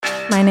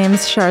My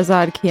name's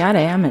Sharzad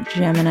Kiade. I'm a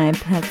Gemini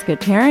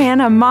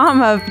pescatarian, a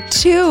mom of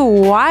 2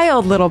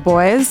 wild little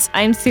boys.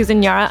 I'm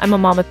Susan Yara. I'm a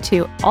mom of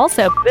 2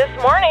 also. This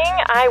morning,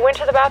 I went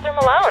to the bathroom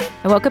alone.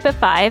 I woke up at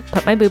 5,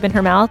 put my boob in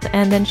her mouth,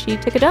 and then she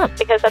took a dump.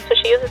 Because that's what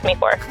she uses me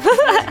for.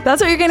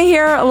 That's what you're going to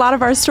hear. A lot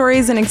of our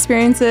stories and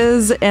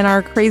experiences in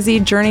our crazy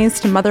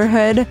journeys to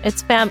motherhood.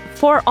 It's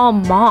for all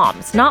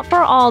moms, not for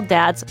all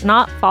dads,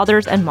 not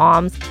fathers and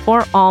moms,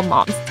 for all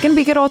moms. It's going to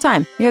be a good old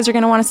time. You guys are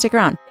going to want to stick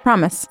around.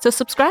 Promise. So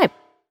subscribe.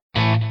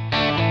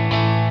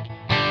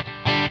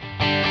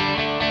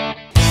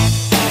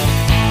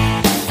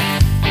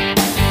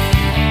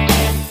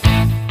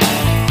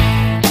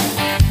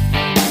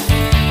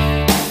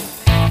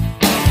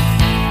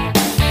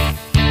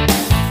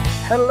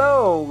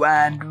 Hello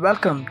and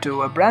welcome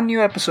to a brand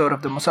new episode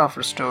of the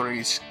Musafir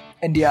Stories,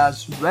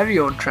 India's very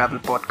own travel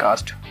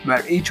podcast,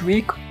 where each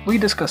week we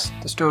discuss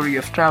the story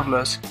of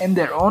travelers in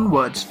their own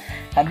words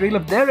and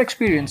relive their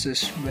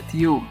experiences with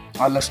you,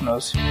 our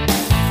listeners.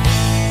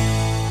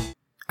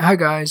 Hi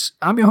guys,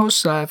 I'm your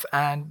host Saif,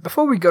 and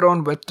before we get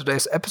on with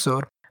today's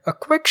episode, a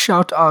quick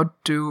shout out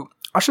to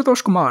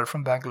Ashutosh Kumar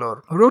from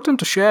Bangalore, who wrote in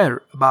to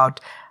share about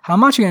how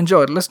much he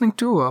enjoyed listening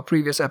to our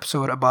previous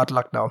episode about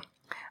Lucknow.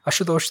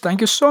 Ashutosh,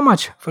 thank you so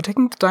much for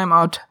taking the time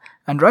out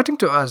and writing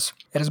to us.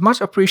 It is much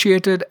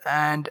appreciated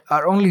and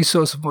our only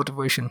source of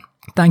motivation.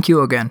 Thank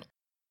you again.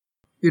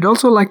 We'd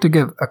also like to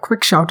give a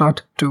quick shout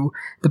out to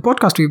the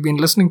podcast we've been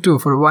listening to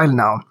for a while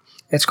now.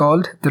 It's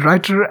called The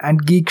Writer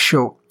and Geek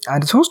Show,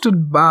 and it's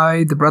hosted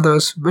by the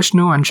brothers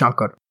Vishnu and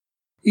Shankar.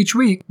 Each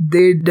week,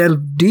 they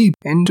delve deep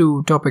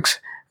into topics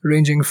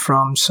ranging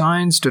from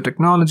science to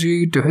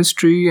technology to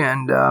history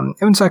and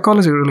even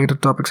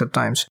psychology-related topics at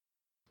times.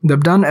 They've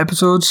done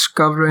episodes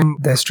covering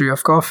the history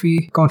of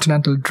coffee,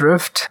 continental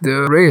drift,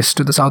 the race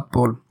to the South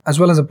Pole, as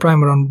well as a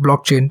primer on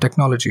blockchain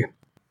technology.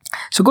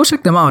 So go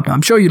check them out.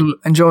 I'm sure you'll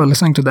enjoy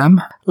listening to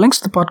them. Links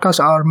to the podcast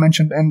are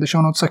mentioned in the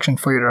show notes section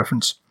for your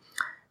reference.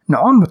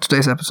 Now on with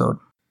today's episode.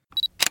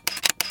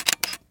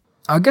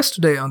 Our guests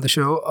today on the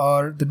show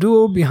are the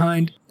duo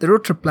behind the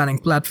road trip planning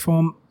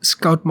platform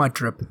Scout My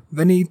Trip,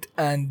 Vineet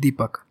and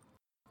Deepak.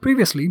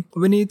 Previously,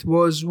 Vineet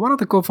was one of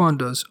the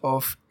co-founders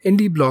of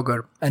Indie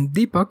Blogger, and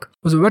Deepak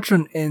was a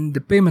veteran in the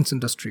payments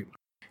industry.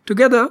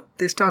 Together,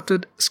 they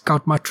started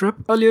Scout My Trip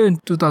earlier in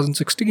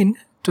 2016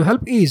 to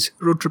help ease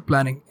road trip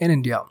planning in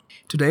India.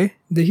 Today,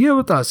 they're here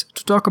with us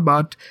to talk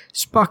about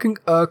sparking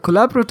a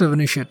collaborative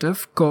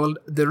initiative called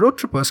the Road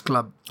Trippers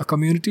Club, a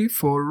community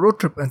for road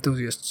trip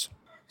enthusiasts.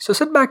 So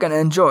sit back and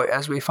enjoy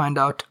as we find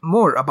out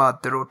more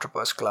about the Road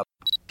Trippers Club.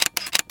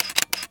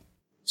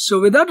 So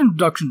with that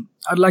introduction,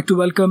 I'd like to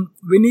welcome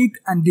Vineet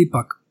and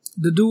Deepak,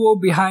 the duo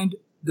behind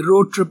the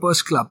Road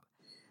Trippers Club,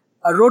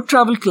 a road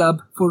travel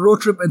club for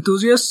road trip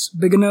enthusiasts,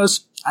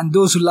 beginners, and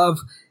those who love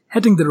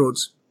hitting the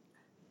roads.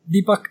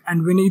 Deepak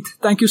and Vineet,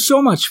 thank you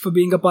so much for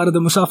being a part of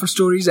the Musafir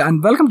Stories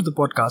and welcome to the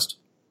podcast.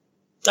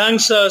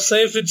 Thanks,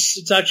 Saif.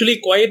 It's actually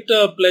quite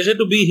a pleasure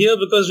to be here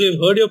because we've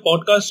heard your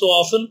podcast so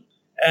often,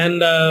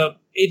 and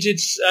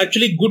it's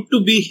actually good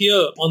to be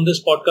here on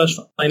this podcast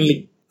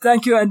finally.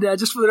 Thank you, and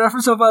just for the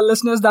reference of our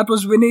listeners, that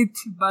was Vineet,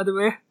 by the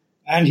way.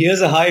 And here's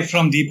a hi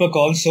from Deepak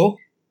also.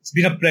 It's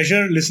been a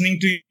pleasure listening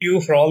to you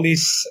for all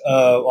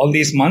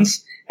these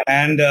months,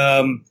 and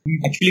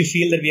we actually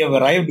feel that we have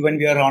arrived when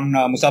we are on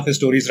Musafir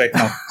Stories right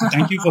now. So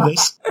thank you for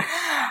this.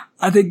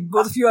 I think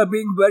both of you are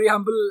being very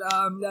humble.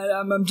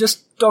 I'm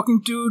just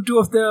talking to 2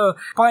 of the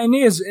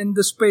pioneers in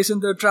the space, in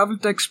the travel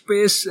tech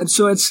space. And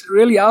so it's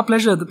really our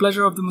pleasure, the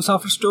pleasure of the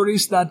Musafir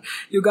Stories, that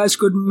you guys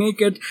could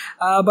make it.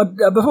 But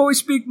before we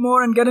speak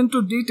more and get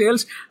into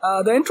details,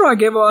 the intro I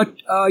gave out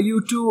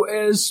you 2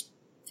 is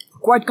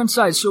quite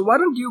concise. So why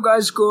don't you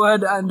guys go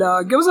ahead and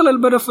give us a little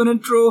bit of an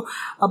intro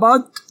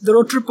about the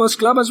Road Trippers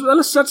Club, as well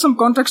as set some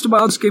context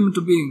about how this came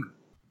into being.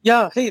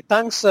 Yeah, hey,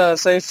 thanks,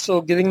 Saif,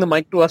 for giving the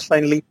mic to us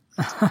finally.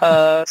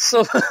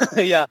 So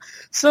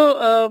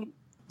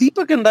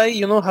Deepak and I,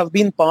 have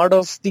been part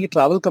of the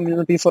travel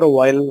community for a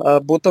while.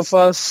 Both of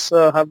us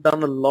have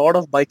done a lot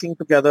of biking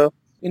together.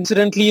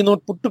 Incidentally,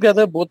 put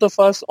together, both of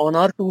us on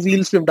our 2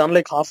 wheels, we've done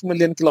like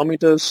 500,000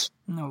 kilometers.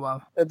 Oh,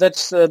 wow.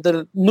 That's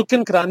the nook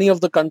and cranny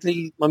of the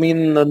country. I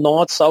mean,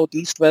 north, south,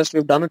 east, west,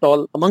 we've done it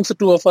all. Amongst the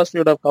 2 of us, we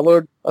would have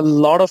covered a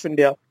lot of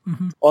India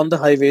on the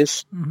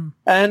highways.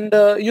 And,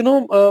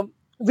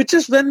 which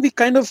is when we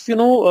kind of,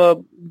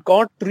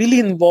 got really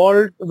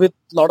involved with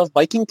a lot of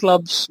biking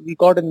clubs. We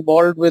got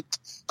involved with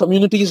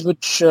communities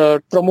which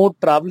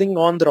promote traveling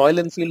on the Royal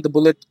Enfield, the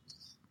Bullet.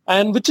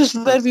 And which is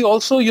where we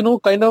also,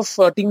 kind of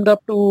teamed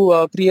up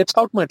to create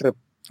Scout My Trip.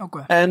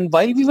 Okay. And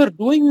while we were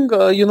doing,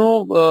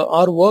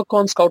 our work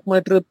on Scout My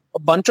Trip, a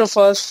bunch of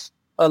us,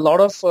 a lot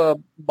of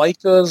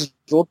bikers,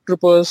 road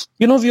trippers,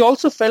 we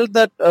also felt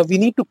that we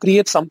need to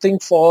create something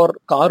for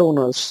car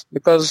owners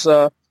because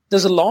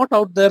there's a lot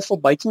out there for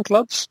biking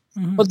clubs,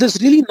 but there's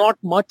really not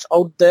much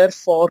out there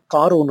for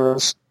car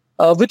owners.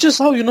 Which is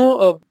how,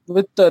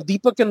 with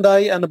Deepak and I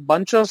and a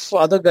bunch of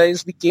other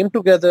guys, we came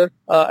together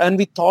and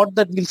we thought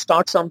that we'll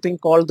start something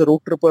called the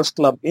Road Trippers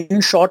Club, in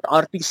short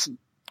RTC.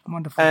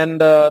 Wonderful.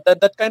 And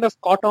that kind of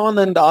caught on,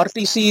 and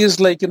RTC is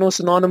like,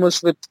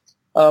 synonymous with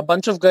a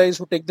bunch of guys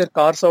who take their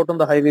cars out on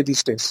the highway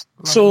these days.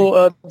 Lovely.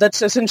 So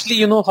that's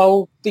essentially,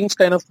 how things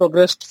kind of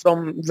progressed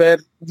from where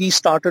we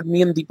started,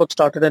 me and Deepak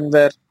started, and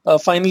where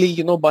finally,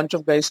 a bunch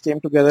of guys came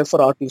together for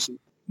RTC.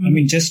 I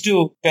mean, just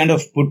to kind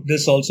of put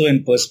this also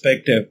in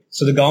perspective.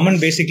 So the government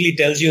basically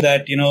tells you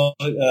that,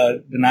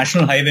 the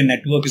national highway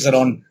network is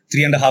around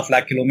 3.5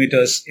 lakh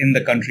kilometers in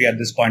the country at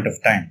this point of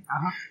time.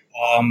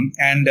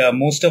 And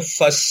most of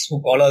us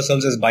who call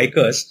ourselves as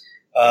bikers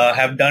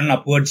have done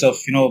upwards of,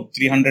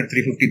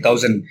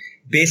 350,000.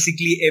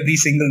 Basically, every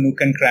single nook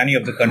and cranny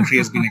of the country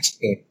has been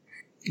explored.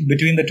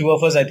 Between the two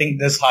of us, I think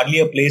there's hardly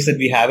a place that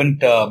we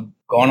haven't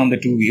gone on the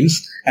 2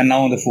 wheels, and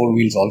now on the 4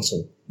 wheels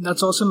also.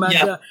 That's awesome,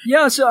 man.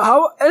 Yeah. So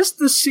how is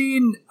the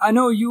scene? I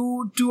know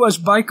you two as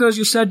bikers,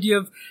 you said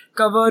you've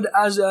covered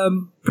as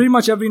pretty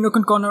much every nook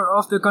and corner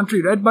of the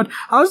country, right? But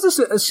how's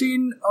the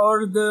scene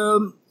or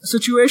the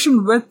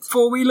situation with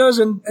 4-wheelers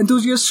and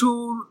enthusiasts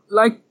who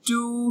like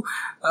to,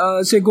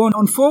 say, go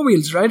on 4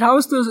 wheels, right? How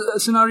is the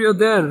scenario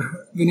there,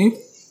 Vineet?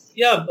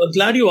 Yeah,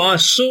 glad you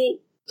asked. So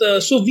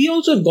we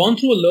also have gone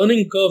through a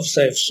learning curve,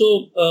 Saif.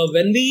 So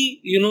when we,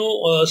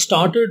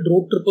 started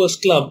Road Trippers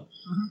Club,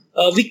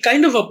 we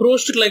kind of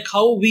approached it like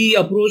how we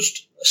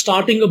approached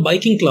starting a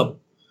biking club.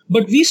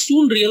 But we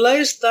soon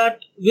realized that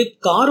with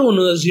car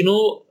owners,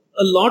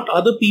 a lot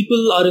other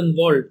people are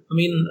involved. I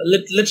mean,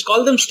 let's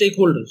call them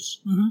stakeholders.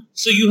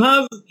 So you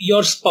have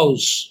your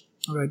spouse,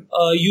 Right.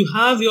 You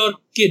have your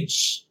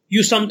kids,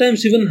 you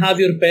sometimes even have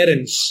your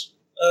parents.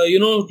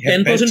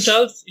 10% pets.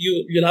 chance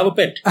you'll have a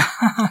pet.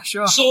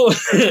 Sure. So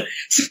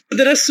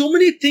there are so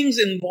many things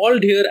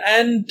involved here,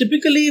 and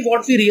typically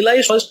what we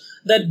realized was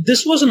that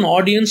this was an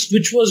audience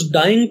which was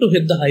dying to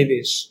hit the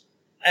highways,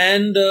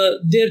 and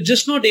they're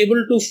just not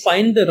able to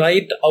find the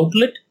right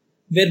outlet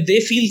where they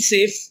feel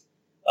safe,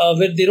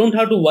 where they don't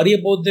have to worry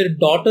about their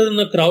daughter in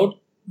the crowd,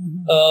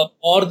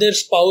 or their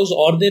spouse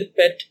or their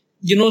pet,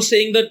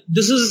 saying that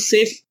this is a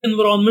safe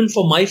environment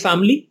for my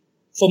family,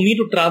 for me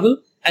to travel,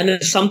 and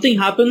if something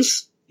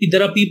happens,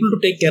 there are people to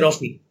take care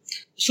of me.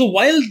 So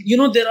while,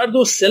 there are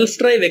those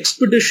self-drive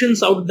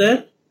expeditions out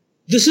there,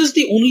 this is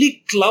the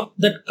only club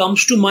that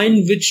comes to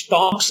mind which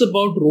talks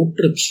about road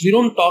trips. We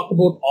don't talk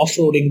about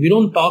off-roading. We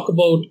don't talk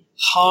about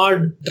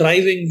hard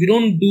driving. We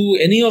don't do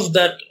any of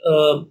that,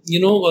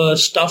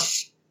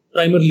 stuff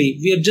primarily.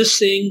 We are just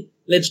saying,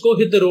 let's go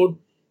hit the road,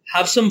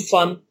 have some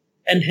fun.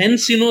 And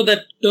hence,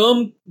 that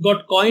term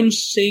got coined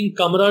saying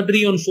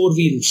camaraderie on 4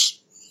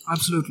 wheels.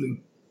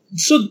 Absolutely.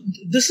 So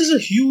this is a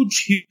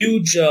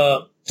huge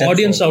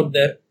audience out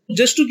there.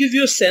 Just to give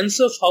you a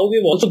sense of how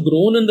we've also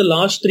grown in the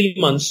last 3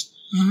 months,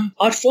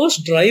 our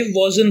first drive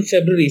was in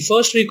February,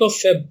 first week of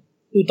Feb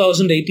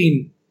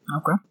 2018.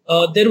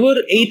 Okay. There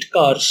were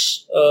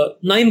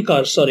 9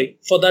 cars,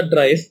 for that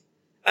drive,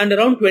 and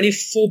around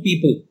 24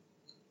 people.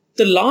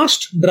 The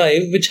last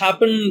drive, which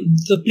happened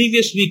the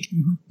previous week,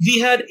 we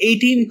had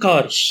 18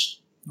 cars.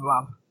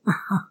 Wow.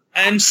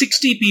 And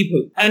 60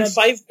 people and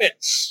 5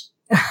 pets.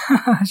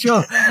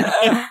 Sure.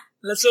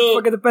 Let's not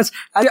forget the pets.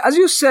 As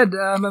you said,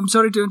 I'm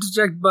sorry to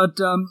interject, but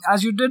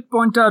as you did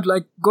point out,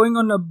 like going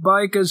on a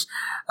bike is,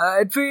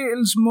 it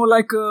feels more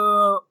like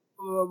a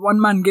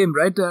one-man game,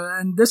 right?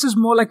 And this is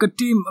more like a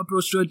team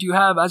approach to it. You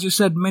have, as you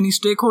said, many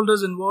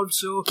stakeholders involved,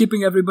 so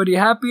keeping everybody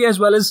happy as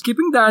well as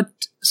keeping that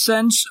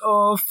sense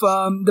of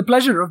the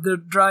pleasure of the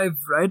drive,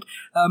 right?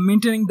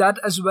 Maintaining that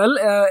as well.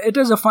 It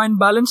is a fine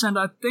balance, and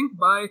I think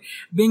by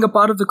being a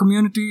part of the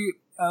community,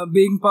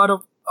 being part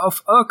of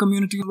a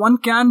community, one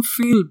can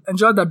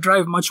enjoy that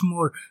drive much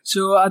more.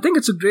 So I think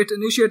it's a great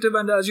initiative,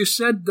 and as you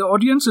said, the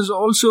audience is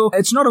also,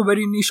 it's not a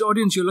very niche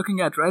audience you're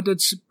looking at, right?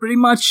 It's pretty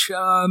much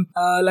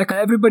like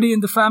everybody in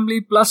the family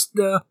plus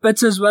the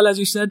pets as well, as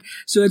you said.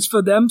 So it's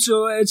for them.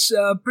 So it's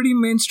pretty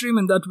mainstream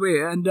in that way,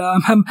 and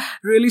I'm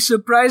really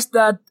surprised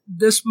that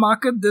this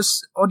market,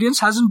 this audience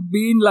hasn't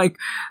been like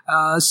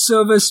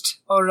serviced,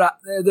 or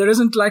there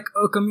isn't like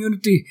a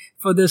community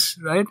for this,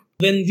 right?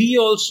 When we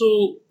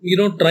also,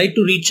 try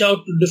to reach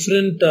out to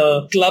different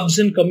clubs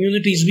and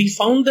communities, we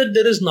found that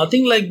there is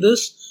nothing like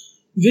this,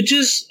 which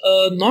is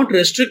not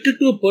restricted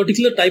to a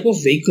particular type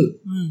of vehicle.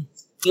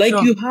 Like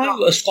you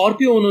have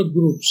Scorpio owner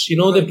groups,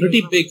 they're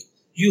pretty big.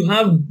 You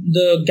have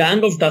the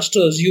gang of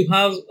Dusters. You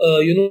have,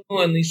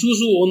 an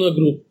Isuzu owner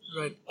group.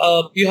 Right.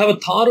 You have a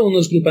Thar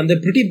owners group, and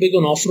they're pretty big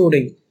on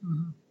off-roading.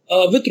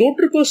 With Road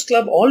Trippers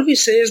Club, all we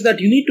say is that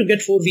you need to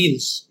get 4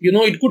 wheels.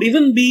 It could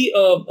even be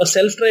a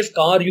self-drive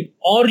car,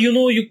 or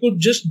you could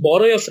just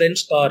borrow your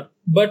friend's car.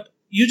 But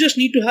you just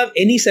need to have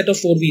any set of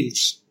 4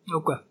 wheels.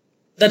 Okay.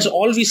 That's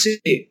all we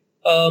say.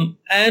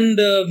 And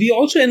we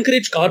also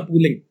encourage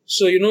carpooling.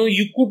 So,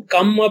 you could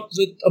come up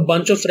with a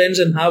bunch of friends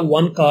and have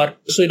one car.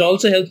 So it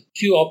also helps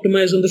you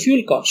optimize on the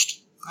fuel cost.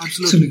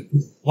 Absolutely.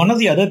 So one of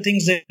the other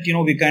things that,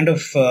 we kind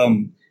of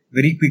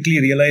very quickly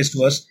realized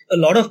was a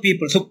lot of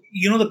people. So,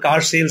 the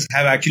car sales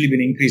have actually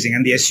been increasing,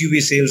 and the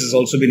SUV sales has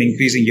also been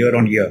increasing year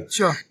on year.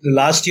 Sure. The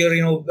last year,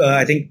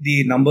 I think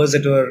the numbers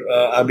that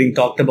are being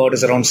talked about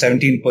is around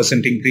 17%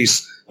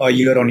 increase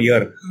year on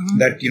year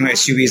that,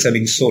 SUVs are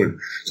being sold.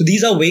 So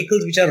these are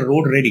vehicles which are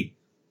road ready.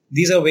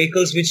 These are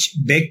vehicles which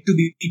beg to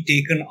be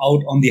taken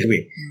out on the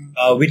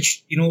highway,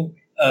 which,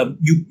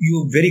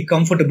 you're very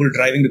comfortable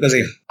driving because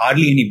there are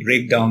hardly any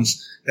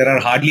breakdowns. There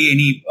are hardly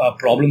any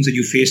problems that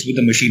you face with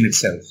the machine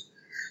itself.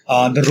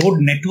 The road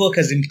network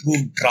has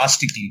improved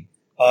drastically.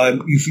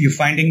 You're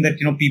finding that,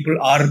 people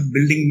are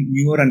building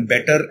newer and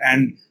better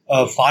and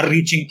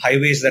far-reaching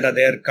highways that are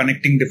there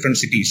connecting different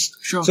cities.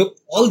 Sure. So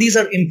all these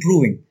are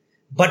improving.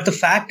 But the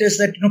fact is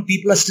that,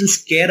 people are still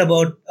scared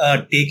about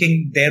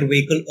taking their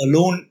vehicle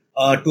alone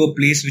to a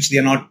place which they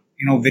are not,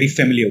 very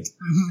familiar with.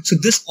 So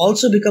this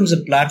also becomes a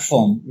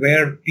platform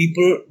where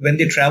people, when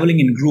they're traveling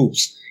in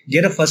groups,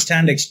 get a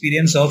first-hand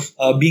experience of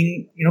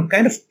being,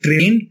 kind of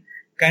trained,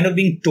 kind of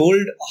being told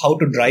how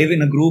to drive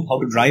in a group, how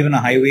to drive in a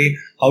highway,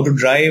 how to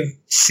drive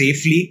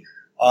safely,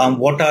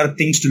 what are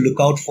things to look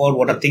out for,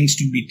 what are things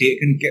to be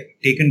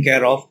taken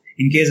care of.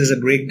 In case there's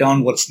a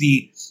breakdown, what's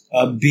the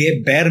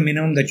bare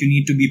minimum that you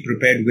need to be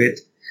prepared with.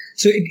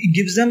 So it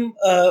gives them,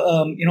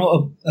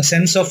 a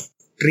sense of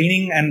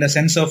training and a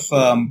sense of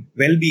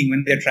well-being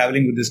when they're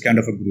traveling with this kind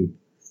of a group.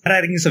 And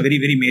I think it's a very,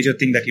 very major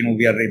thing that,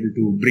 we are able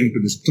to bring to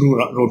this through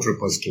Road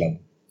Trippers Club.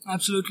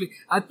 Absolutely.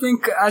 I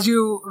think, as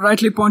you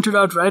rightly pointed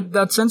out, right,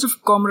 that sense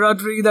of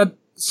camaraderie, that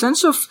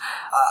sense of,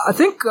 I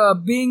think,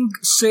 being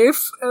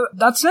safe,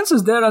 that sense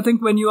is there. I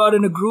think when you are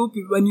in a group,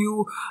 when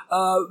you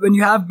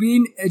have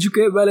been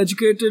well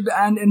educated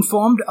and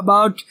informed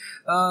about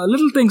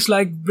little things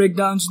like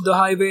breakdowns on the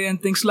highway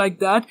and things like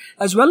that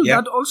as well,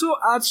 that also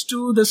adds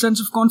to the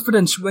sense of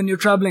confidence when you're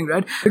traveling,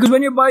 right? Because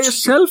when you're by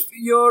yourself,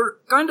 you're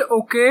kind of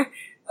okay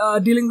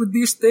dealing with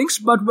these things,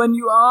 but when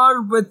you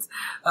are with,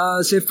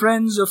 say,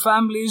 friends or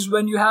families,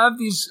 when you have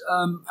these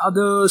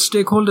other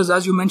stakeholders,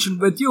 as you mentioned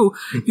with you,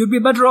 you'd be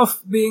better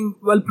off being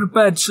well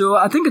prepared. So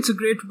I think it's a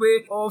great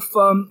way of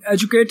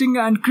educating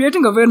and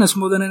creating awareness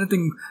more than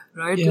anything,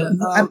 right? Yeah,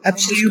 absolutely. In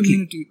this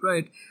community,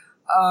 right?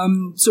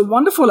 So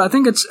wonderful. I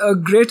think it's a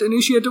great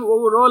initiative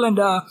overall. And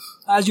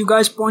as you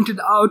guys pointed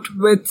out,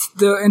 with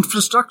the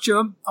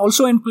infrastructure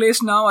also in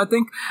place now, I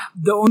think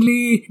the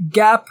only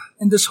gap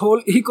in this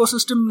whole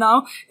ecosystem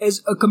now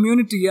is a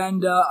community.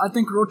 And I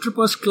think Road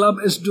Trippers Club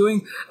is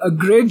doing a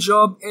great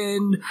job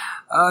in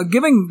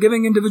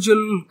giving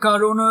individual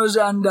car owners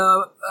and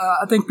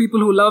I think people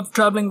who love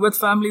traveling with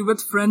family,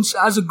 with friends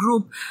as a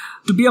group,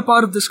 to be a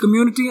part of this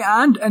community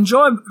and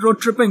enjoy road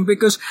tripping,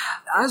 because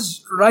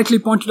as rightly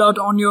pointed out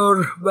on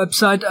your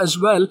website as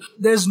well,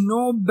 there's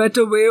no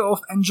better way of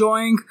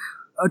enjoying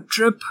a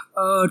trip,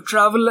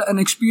 travel, an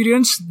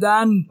experience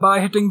than by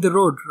hitting the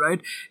road,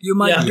 right? You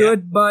might do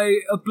it by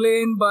a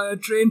plane, by a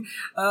train.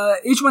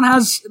 Each one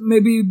has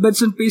maybe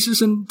bits and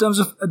pieces in terms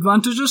of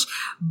advantages,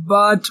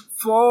 but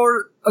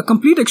for a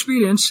complete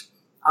experience,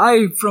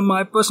 I, from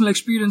my personal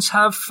experience,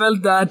 have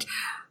felt that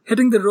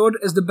hitting the road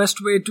is the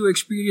best way to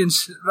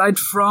experience, right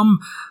from,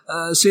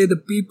 say, the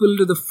people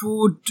to the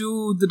food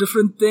to the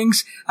different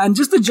things and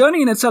just the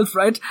journey in itself,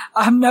 right?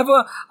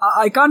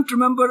 I can't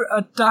remember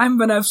a time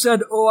when I've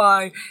said, oh,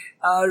 I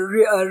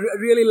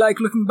really like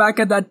looking back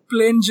at that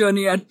plane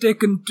journey I'd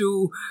taken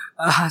to,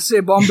 say,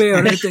 Bombay or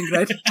anything,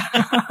 right?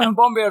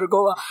 Bombay or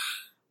Goa.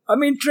 I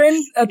mean,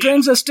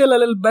 trains are still a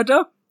little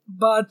better,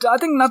 but I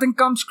think nothing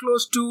comes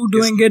close to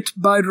doing it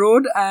by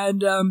road,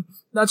 and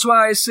that's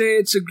why I say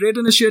it's a great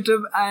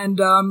initiative, and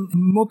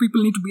more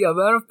people need to be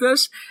aware of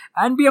this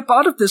and be a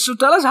part of this. So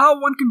tell us how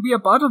one can be a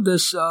part of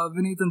this,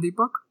 Vineet and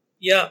Deepak.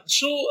 Yeah,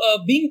 so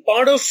being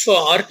part of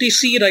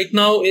RTC right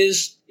now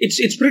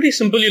it's pretty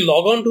simple. You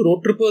log on to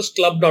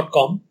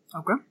roadtrippersclub.com.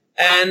 Okay.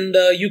 And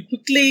you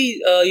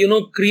quickly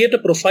create a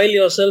profile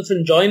yourself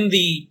and join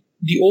the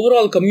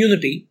overall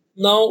community.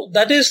 Now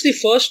that is the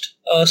first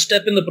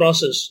step in the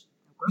process.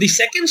 The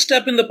second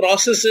step in the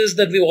process is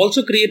that we've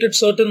also created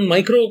certain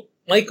micro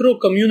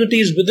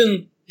communities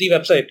within the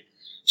website.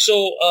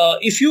 So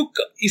if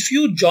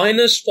you join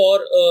us for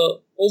an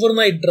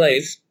overnight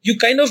drive, you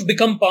kind of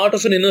become part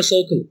of an inner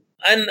circle.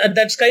 And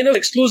that's kind of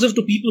exclusive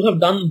to people who have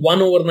done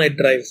one overnight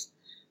drive.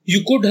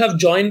 You could have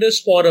joined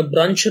us for a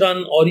brunch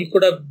run, or you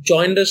could have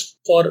joined us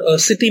for a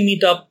city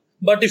meetup.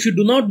 But if you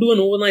do not do an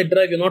overnight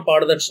drive, you're not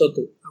part of that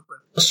circle.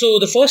 So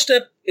the first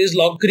step is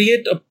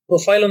create a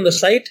profile on the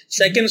site.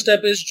 Second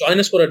step is join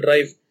us for a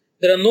drive.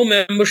 There are no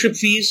membership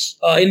fees.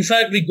 In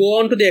fact, we go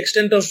on to the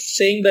extent of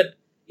saying that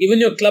even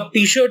your club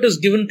t-shirt is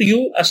given to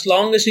you as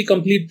long as you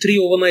complete 3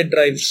 overnight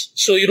drives.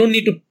 So you don't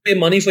need to pay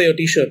money for your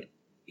t-shirt.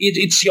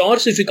 It's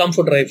yours if you come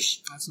for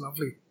drives. That's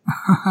lovely.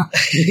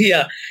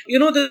 Yeah.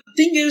 The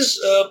thing is,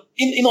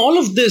 in all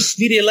of this,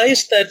 we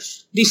realized that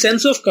the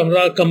sense of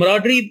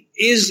camaraderie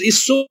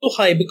is so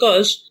high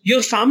because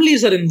your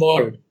families are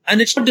involved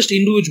and it's not just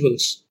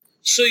individuals.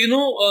 So,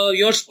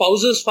 your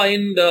spouses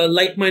find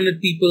like-minded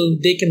people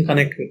they can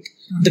connect with.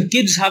 Mm-hmm. The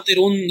kids have their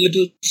own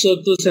little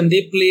circles and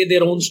they play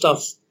their own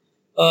stuff.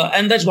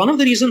 And that's one of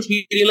the reasons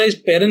we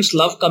realized parents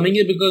love coming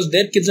here, because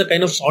their kids are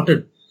kind of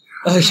sorted.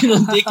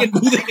 They can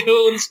do their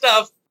own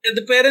stuff.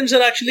 The parents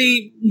are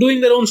actually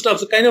doing their own stuff,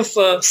 so kind of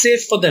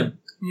safe for them.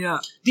 Yeah.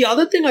 The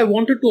other thing I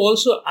wanted to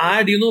also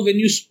add, when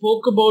you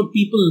spoke about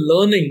people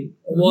learning,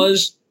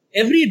 was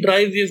every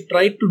drive we've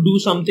tried to do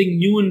something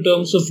new in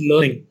terms of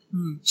learning.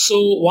 So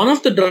one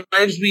of the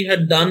drives we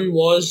had done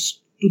was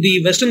to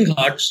the Western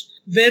Ghats,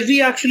 where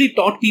we actually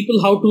taught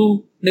people how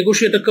to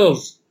negotiate a curve.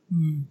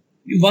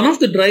 One of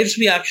the drives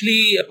we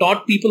actually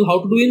taught people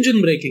how to do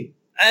engine braking.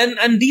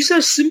 And these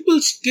are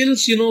simple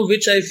skills,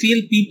 which I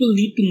feel people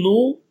need to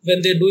know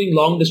when they're doing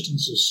long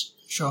distances.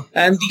 Sure.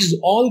 And these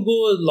all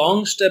go a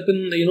long step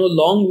in,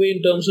 long way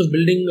in terms of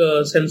building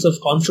a sense of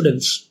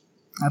confidence.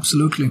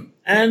 Absolutely.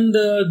 And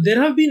there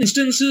have been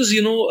instances,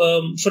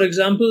 for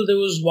example, there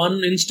was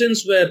one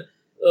instance where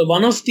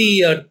one of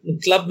the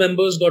club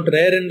members got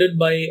rear-ended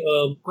by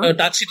a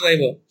taxi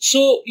driver.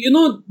 So,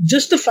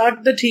 just the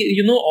fact that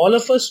he, all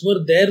of us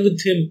were there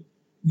with him.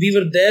 We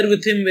were there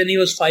with him when he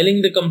was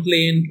filing the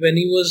complaint, when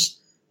he was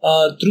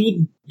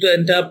through the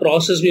entire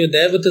process. We were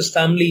there with his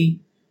family.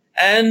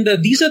 And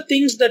these are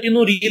things that,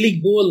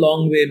 really go a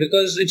long way,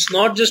 because it's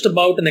not just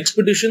about an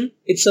expedition.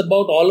 It's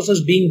about all of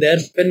us being there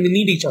when we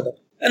need each other.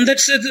 And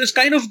it's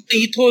kind of the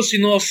ethos,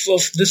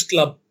 of this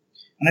club.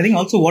 And I think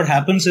also what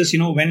happens is,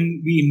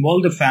 when we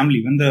involve the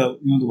family, when the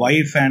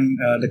wife and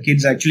the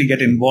kids actually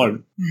get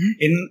involved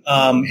in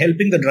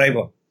helping the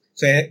driver.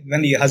 So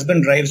when the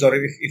husband drives, or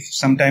if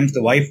sometimes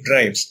the wife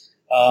drives,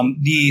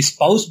 the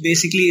spouse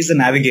basically is the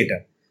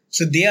navigator.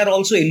 So they are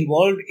also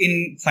involved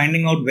in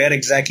finding out where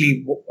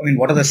exactly,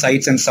 what are the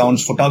sights and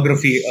sounds,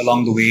 photography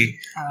along the way,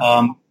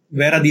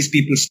 where are these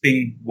people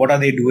staying, what are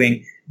they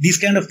doing? These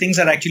kind of things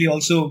are actually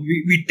also,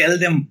 we tell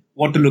them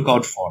what to look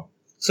out for.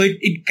 So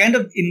it kind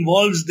of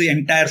involves the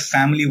entire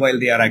family while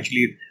they are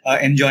actually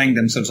enjoying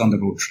themselves on the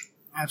road trip.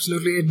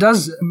 Absolutely. It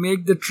does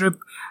make the trip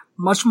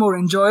much more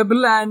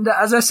enjoyable. And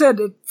as I said,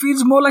 it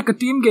feels more like a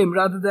team game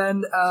rather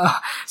than a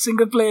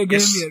single-player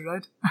game here,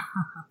 right?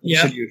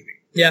 Yeah. Absolutely.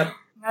 Yeah.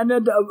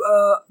 And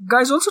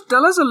guys, also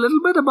tell us a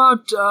little bit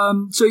about,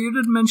 so you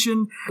did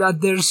mention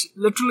that there's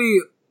literally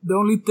the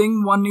only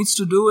thing one needs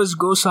to do is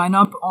go sign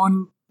up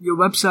on your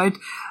website,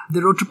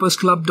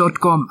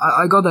 theroadtrippersclub.com.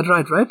 I got that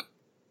right?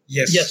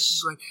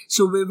 Yes. Right.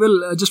 So we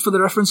will, just for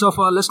the reference of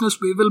our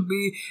listeners, we will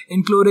be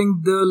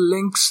including the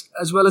links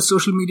as well as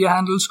social media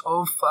handles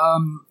of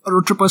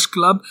Road Trippers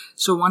Club.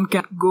 So one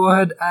can go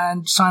ahead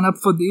and sign up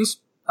for these.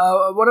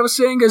 What I was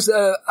saying is,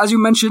 as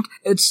you mentioned,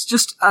 it's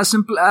just as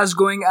simple as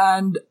going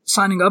and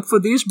signing up for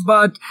these.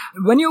 But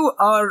when you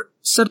are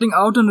setting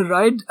out on a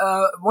ride,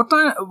 what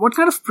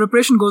kind of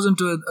preparation goes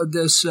into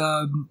this,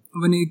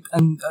 Vineet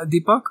and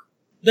Deepak?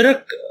 There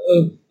are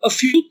a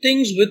few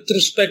things with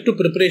respect to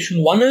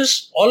preparation. One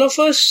is all of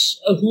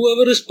us,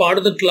 whoever is part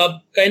of the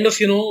club, kind of,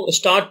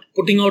 start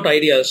putting out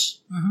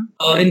ideas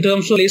in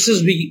terms of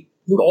places we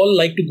would all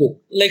like to go.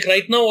 Like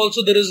right now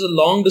also there is a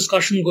long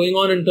discussion going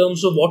on in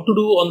terms of what to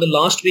do on the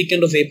last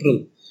weekend of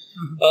April.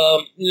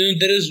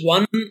 There is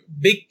one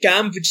big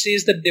camp which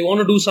says that they want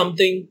to do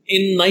something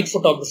in night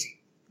photography.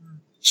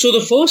 So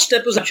the first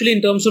step is actually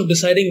in terms of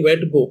deciding where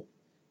to go.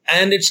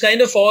 And it's kind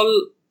of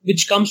all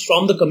which comes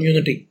from the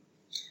community.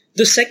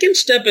 The second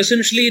step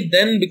essentially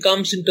then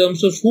becomes in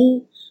terms of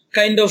who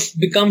kind of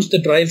becomes the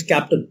drive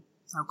captain.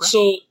 Okay.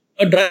 So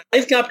a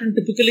drive captain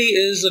typically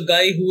is a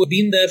guy who has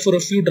been there for a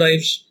few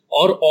drives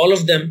or all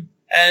of them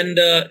and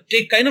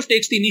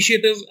takes the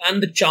initiative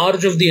and the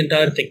charge of the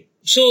entire thing.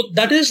 So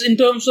that is in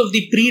terms of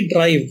the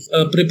pre-drive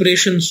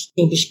preparations,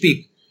 so to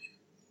speak.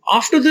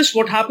 After this,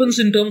 what happens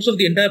in terms of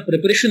the entire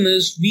preparation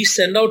is we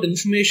send out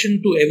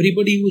information to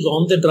everybody who's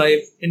on the drive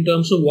in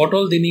terms of what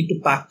all they need to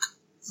pack.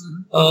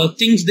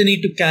 Things they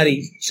need to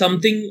carry,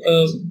 something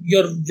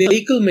your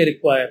vehicle may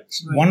require.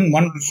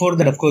 One before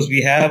that, of course,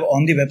 we have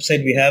on the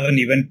website, we have an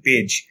event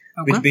page,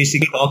 which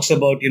basically talks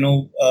about,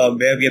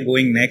 where we are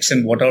going next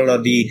and what all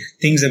are the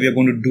things that we are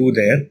going to do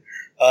there.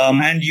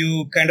 And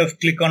you kind of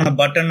click on a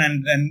button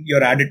and then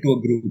you're added to a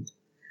group.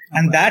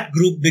 And that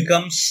group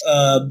becomes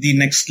the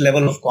next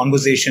level of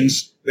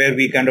conversations where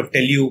we kind of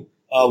tell you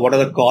what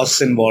are the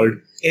costs involved.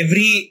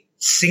 Every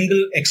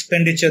single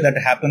expenditure that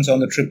happens on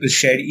the trip is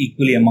shared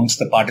equally amongst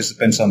the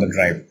participants on the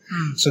drive.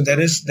 So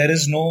there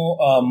is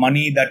no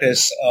money that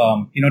is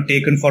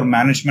taken for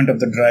management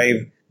of the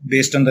drive.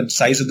 Based on the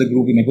size of the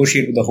group, we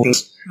negotiate with the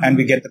hosts and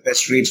we get the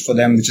best rates for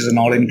them, which is an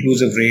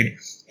all-inclusive rate.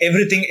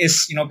 Everything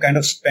is kind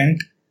of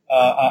spent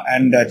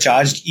and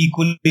charged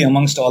equally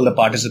amongst all the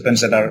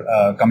participants that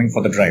are coming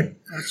for the drive.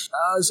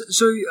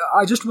 So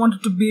I just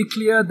wanted to be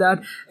clear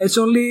that it's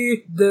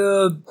only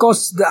the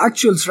costs, the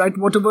actuals, right?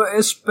 Whatever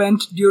is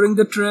spent during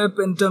the trip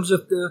in terms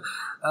of the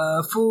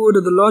food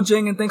or the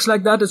lodging and things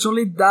like that, it's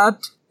only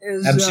that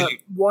is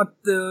what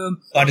the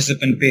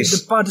participant pays.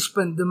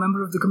 The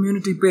member of the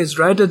community pays,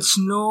 right? It's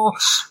no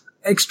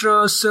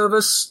extra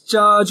service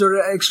charge or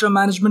extra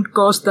management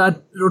cost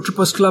that Road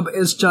Trippers Club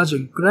is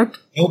charging, correct?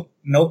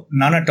 Nope,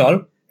 none at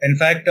all. In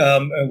fact,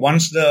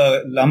 once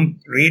the lump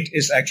rate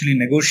is actually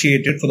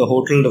negotiated for the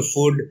hotel, the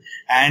food,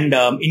 and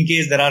in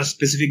case there are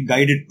specific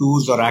guided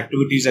tours or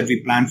activities that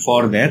we plan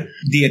for there,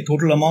 the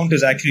total amount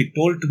is actually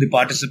told to the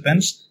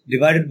participants,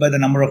 divided by the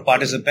number of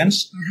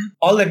participants.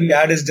 All that we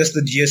add is just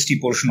the GST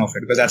portion of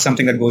it, because that's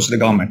something that goes to the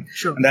government.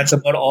 Sure. And that's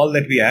about all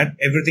that we add.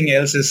 Everything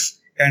else is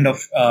kind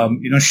of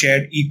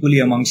shared equally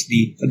amongst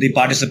the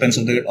participants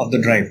of the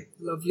drive.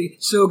 Lovely.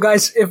 So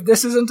guys, if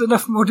this isn't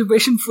enough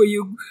motivation for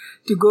you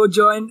to go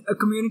join a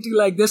community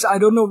like this, I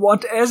don't know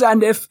what is.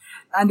 And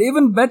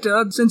even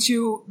better, since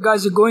you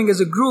guys are going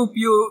as a group,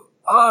 you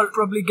are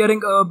probably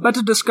getting a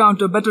better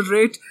discount, a better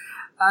rate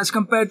as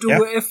compared to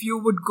if you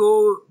would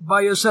go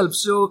by yourself.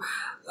 So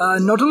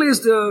not only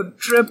is the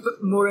trip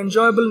more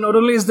enjoyable, not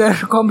only is there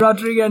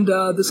camaraderie and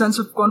the sense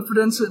of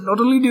confidence, not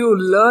only do you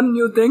learn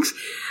new things,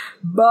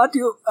 but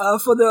you,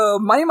 for the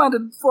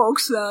money-minded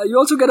folks, you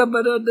also get a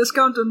better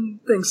discount on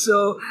things.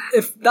 So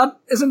if that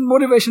isn't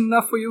motivation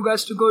enough for you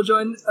guys to go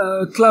join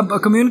a club, a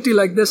community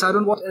like this, I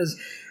don't know what is.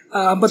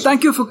 But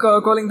thank you for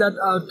calling that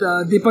out,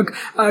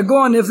 Deepak. Go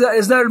on.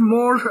 Is there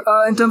more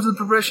in terms of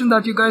preparation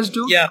that you guys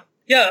do? Yeah.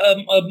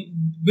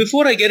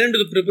 Before I get into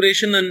the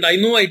preparation, and I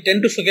know I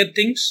tend to forget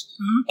things,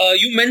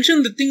 you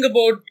mentioned the thing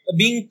about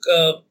being,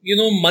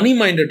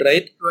 money-minded,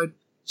 right? Right.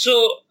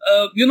 So,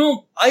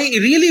 I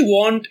really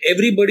want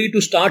everybody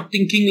to start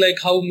thinking like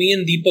how me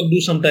and Deepak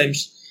do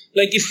sometimes.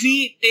 Like if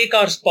we take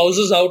our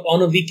spouses out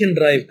on a weekend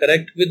drive,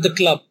 correct, with the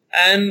club,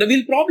 and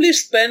we'll probably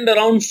spend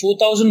around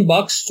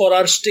 $4,000 for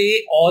our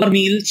stay, all our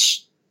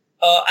meals.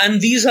 And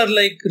these are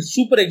like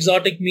super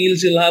exotic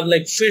meals. You'll have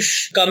like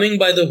fish coming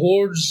by the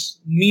hordes,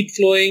 meat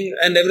flowing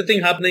and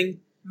everything happening.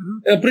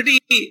 Pretty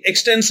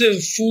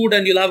extensive food,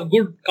 and you'll have a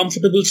good,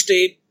 comfortable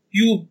stay.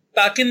 You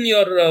pack in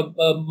your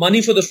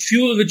money for the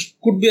fuel, which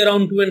could be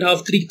around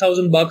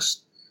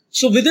 $2,500-3,000.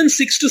 So within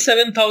 $6,000 to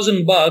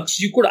 $7,000,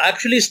 you could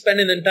actually spend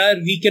an entire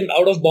weekend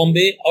out of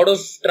Bombay, out of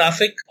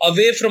traffic,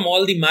 away from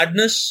all the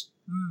madness.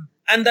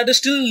 And that is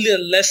still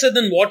lesser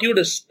than what you would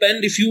have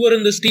spent if you were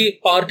in the city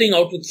partying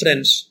out with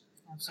friends.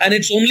 Absolutely. And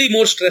it's only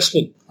more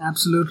stressful.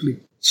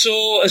 Absolutely.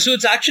 So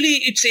it's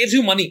actually, it saves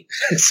you money.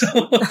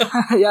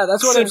 Yeah,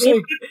 that's what I'm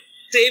saying.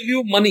 Save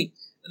you money.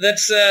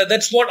 That's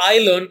what I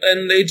learned,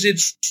 and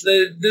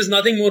there's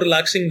nothing more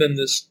relaxing than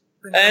this.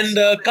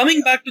 And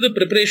coming back to the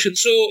preparation,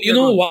 so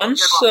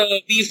once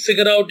we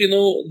figure out,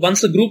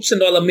 once the groups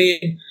and all are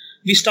made,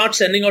 we start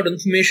sending out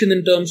information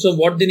in terms of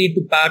what they need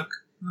to pack.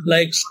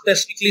 Like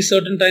specifically,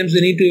 certain times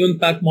they need to even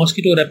pack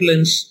mosquito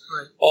repellents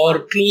or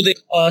clothing,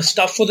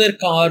 stuff for their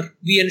car.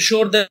 We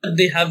ensure that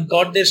they have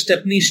got their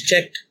stepneys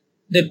checked.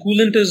 Their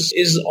coolant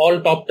is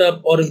all topped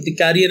up, or if they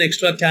carry an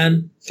extra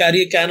can,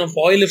 carry a can of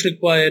oil if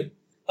required.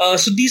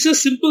 So these are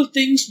simple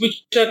things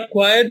which are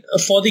required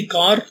for the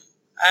car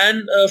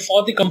and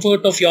for the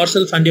comfort of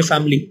yourself and your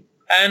family.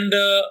 And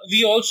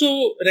we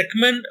also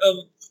recommend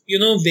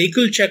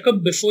vehicle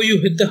checkup before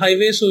you hit the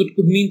highway. So it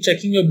could mean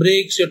checking your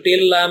brakes, your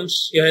tail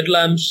lamps, your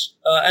headlamps,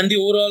 and the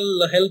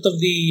overall health of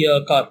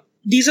the car.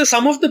 These are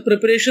some of the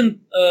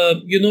preparation,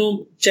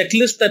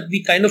 checklists that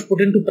we kind of put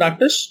into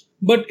practice.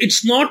 But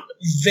it's not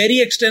very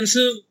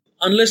extensive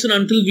unless and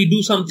until we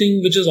do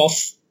something which is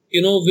off,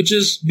 which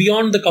is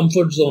beyond the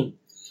comfort zone.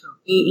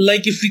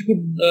 Like if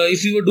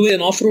we were doing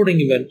an off-roading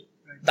event,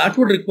 that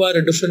would require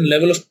a different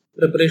level of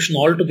preparation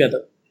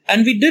altogether.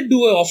 And we did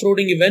do an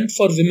off-roading event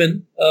for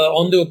women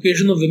on the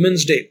occasion of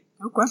Women's Day.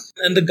 Okay.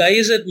 And the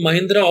guys at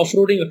Mahindra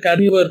Off-Roading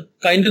Academy were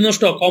kind enough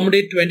to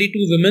accommodate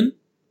 22 women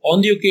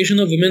on the occasion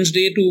of Women's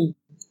Day to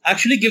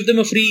actually give them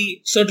a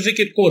free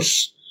certificate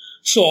course.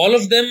 So all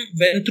of them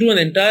went through an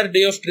entire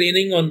day of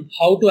training on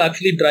how to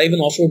actually drive in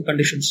off-road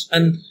conditions,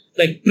 and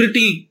like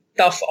pretty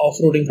tough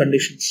off-roading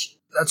conditions.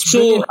 That's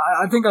brilliant.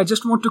 I think I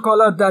just want to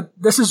call out that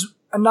this is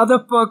another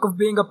perk of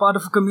being a part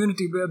of a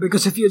community,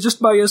 because if you're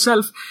just by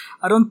yourself,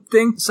 I don't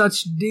think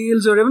such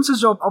deals or even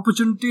such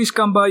opportunities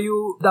come by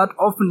you that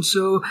often.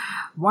 So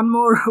one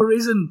more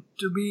reason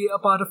to be a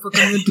part of a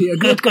community, a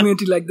great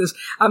community like this.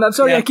 And I'm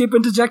sorry I keep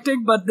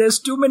interjecting, but there's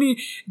too many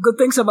good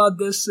things about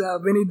this,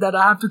 Vineet, that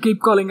I have to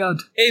keep calling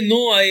out. Hey,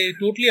 no, I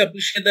totally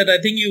appreciate that.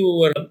 I think you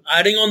were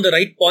adding on the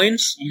right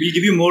points. We'll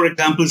give you more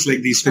examples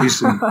like these very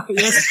soon.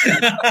 Yes.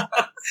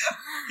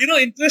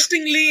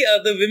 Interestingly,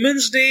 the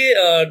Women's Day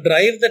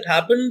drive that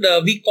happened,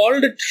 we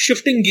called it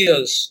shifting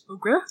gears.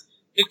 Okay.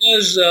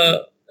 Because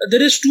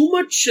there is too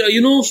much,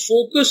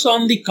 focus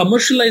on the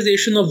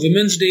commercialization of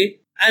Women's Day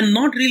and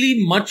not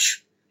really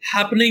much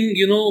happening,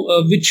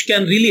 which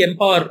can really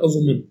empower a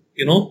woman,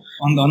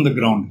 On the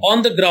ground.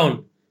 On the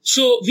ground.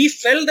 So we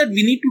felt that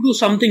we need to do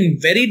something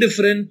very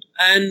different,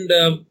 and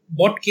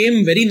what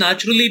came very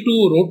naturally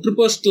to Road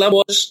Trippers Club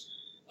was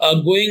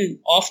going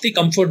off the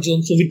comfort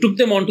zone. So we took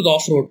them onto the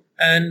off-road,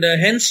 and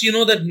hence,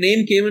 that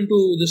name came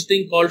into this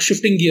thing called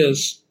shifting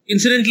gears.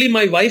 Incidentally,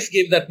 my wife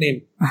gave that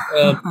name.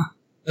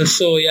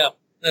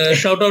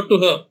 Shout out to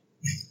her.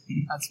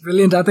 That's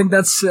brilliant. I think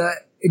that's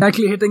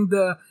exactly hitting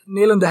the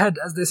nail on the head,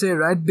 as they say,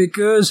 right?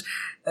 Because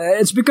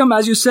it's become,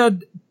 as you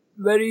said,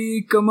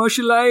 very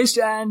commercialized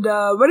and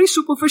very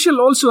superficial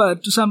also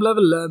to some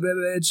level.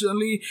 It's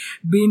only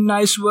been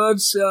nice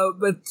words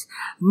with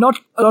not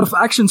a lot of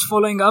actions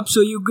following up.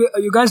 So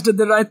you guys did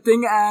the right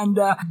thing and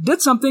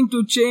did something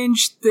to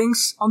change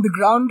things on the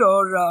ground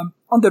or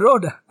on the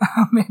road,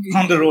 maybe.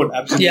 On the road,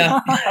 absolutely. Yeah.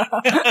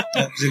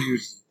 Absolutely.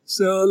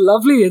 So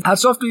lovely.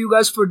 Hats off to you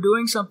guys for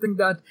doing something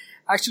that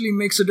actually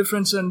makes a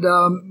difference and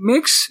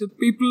makes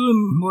people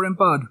more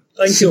empowered.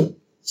 Thank you.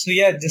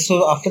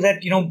 So after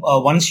that,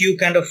 once you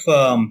kind of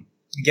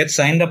get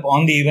signed up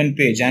on the event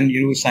page and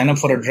you sign up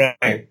for a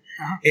drive,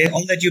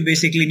 all that you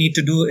basically need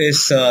to do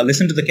is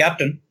listen to the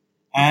captain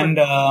and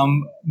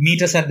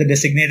meet us at the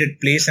designated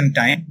place and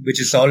time,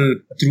 which is all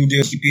through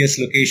their GPS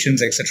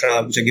locations,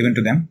 etc., which are given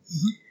to them.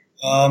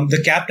 Mm-hmm.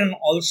 The captain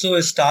also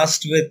is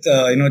tasked with,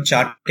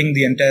 charting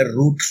the entire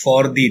route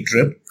for the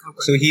trip. Okay.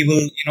 So he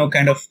will,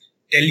 kind of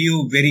tell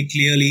you very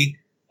clearly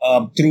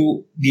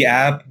through the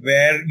app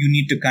where you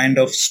need to kind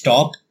of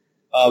stop,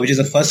 which is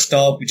a first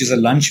stop, which is a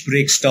lunch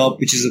break stop,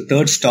 which is a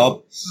third stop.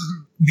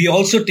 Mm-hmm. We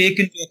also take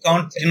into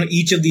account,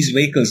 each of these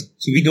vehicles.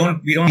 So we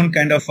don't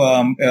kind of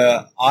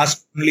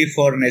ask only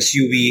for an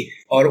SUV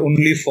or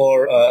only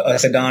for a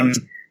sedan.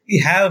 We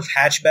have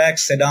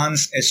hatchbacks,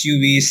 sedans,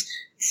 SUVs,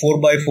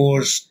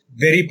 4x4s,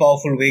 very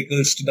powerful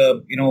vehicles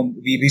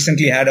we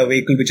recently had a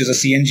vehicle which is a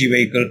CNG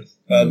vehicle,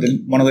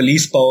 one of the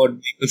least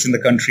powered vehicles in the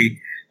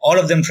country, all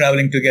of them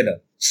traveling together.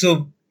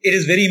 So it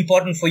is very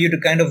important for you to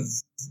kind of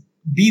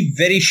be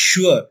very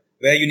sure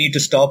where you need to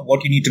stop,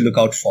 what you need to look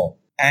out for.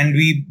 And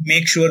we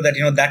make sure that,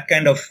 that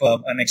kind of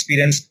an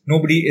experience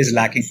nobody is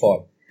lacking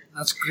for.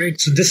 That's great.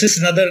 So this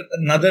is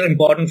another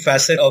important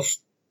facet of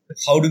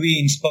how do we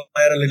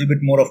inspire a little bit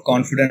more of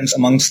confidence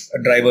amongst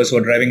drivers who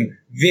are driving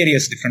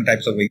various different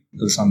types of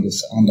vehicles on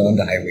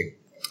the highway.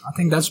 I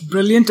think that's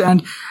brilliant.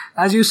 And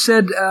as you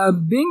said,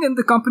 being in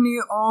the company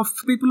of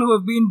people who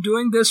have been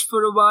doing this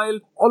for a while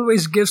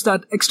always gives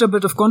that extra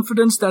bit of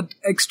confidence, that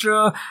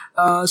extra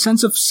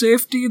sense of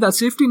safety, that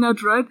safety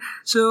net, right?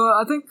 So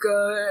I think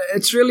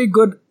it's really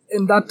good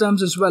in that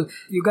terms as well.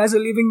 You guys are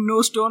leaving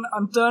no stone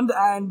unturned,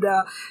 and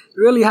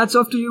really hats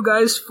off to you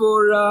guys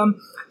for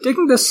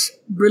taking this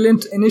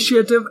brilliant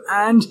initiative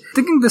and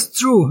thinking this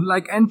through,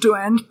 like end to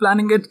end,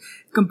 planning it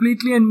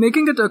completely and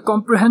making it a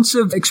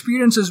comprehensive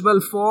experience as well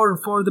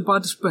for the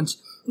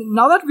participants.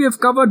 Now that we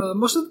have covered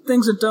most of the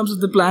things in terms of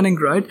the planning,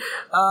 right?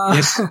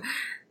 Yes.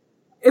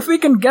 If we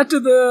can get to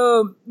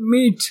the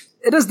meet,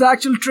 it is the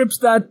actual trips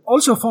that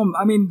also form.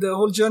 I mean, the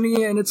whole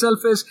journey in itself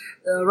is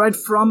right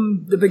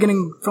from the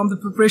beginning, from the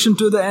preparation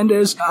to the end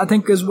is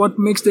what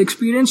makes the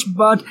experience.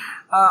 But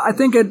I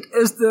think it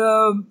is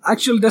the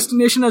actual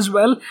destination as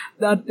well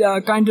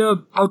that kind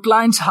of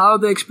outlines how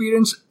the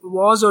experience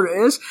was or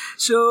is.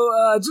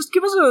 So just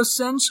give us a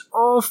sense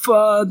of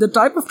the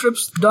type of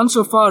trips done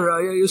so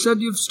far. You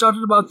said you've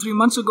started about 3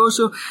 months ago.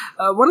 So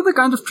what are the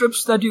kind of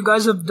trips that you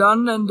guys have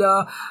done? And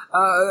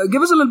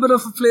give us a little bit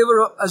of a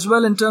flavor as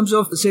well in terms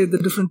of, say, the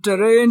different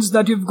terrains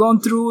that you've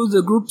gone through,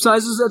 the group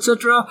sizes,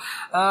 etc.,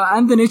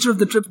 and the nature of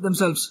the trip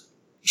themselves.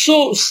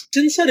 So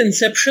since our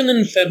inception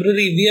in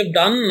February, we have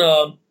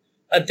done,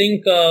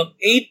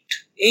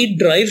 eight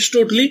drives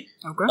totally,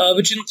 okay.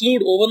 Which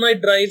include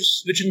overnight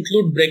drives, which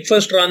include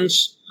breakfast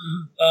runs,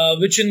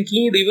 which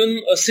include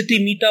even a city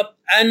meetup,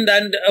 and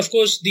of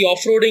course the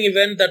off-roading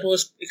event that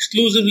was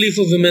exclusively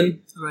for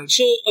women. Right.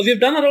 So we've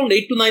done around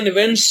 8 to 9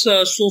 events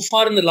so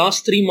far in the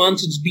last 3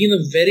 months. It's been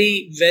a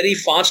very, very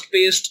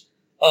fast-paced,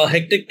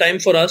 hectic time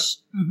for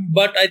us. Mm-hmm.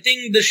 But I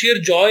think the sheer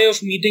joy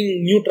of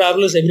meeting new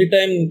travelers every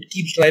time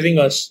keeps driving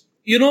us.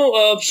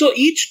 So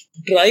each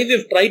drive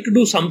we've tried to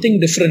do something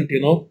different,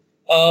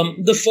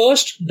 The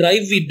first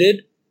drive we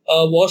did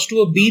was to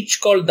a beach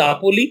called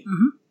Dapoli.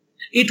 Mm-hmm.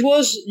 It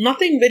was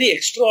nothing very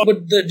extra,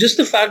 but just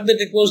the fact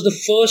that it was the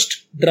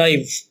first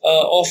drive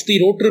of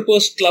the Road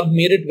Trippers Club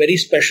made it very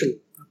special.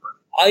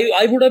 Okay.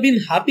 I would have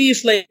been happy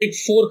if like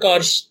 4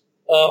 cars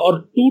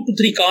or 2 to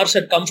 3 cars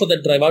had come for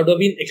that drive. I would have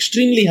been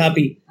extremely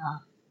happy.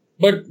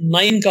 But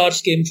 9 cars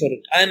came for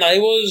it. And I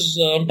was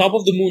on top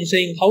of the moon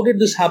saying, how did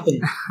this happen?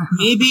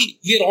 Maybe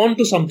we're on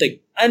to something.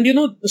 And,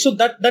 so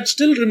that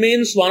still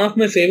remains one of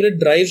my favorite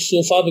drives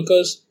so far,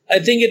 because I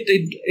think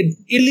it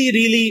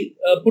really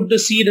put the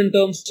seed in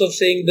terms of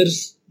saying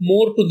there's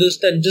more to this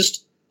than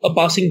just a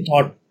passing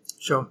thought.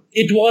 Sure.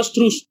 It was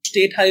through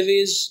state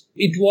highways.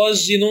 It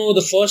was,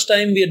 the first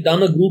time we had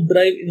done a group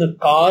drive in a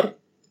car.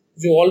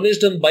 We've always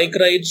done bike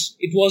rides.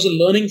 It was a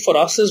learning for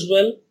us as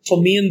well,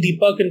 for me and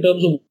Deepak, in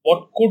terms of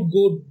what could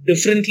go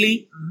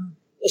differently. Mm-hmm.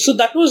 So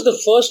that was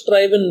the first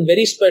drive and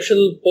very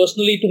special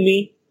personally to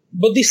me.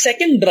 But the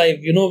second drive,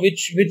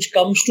 which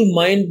comes to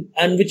mind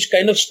and which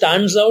kind of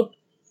stands out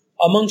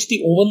amongst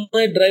the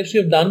overnight drives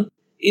we have done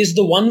is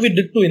the one we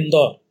did to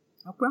Indore.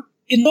 Okay.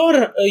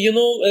 Indore,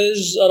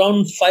 is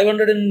around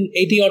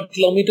 580 odd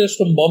kilometers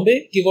from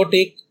Bombay, give or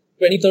take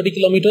 20-30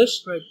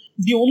 kilometers. Right.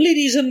 The only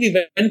reason we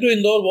went to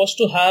Indore was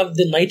to have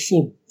the night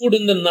food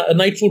in the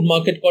night food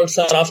market called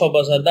Sarafa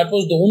Bazaar. That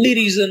was the only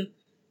reason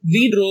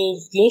we drove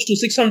close to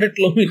 600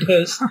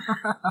 kilometers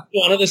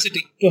to another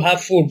city to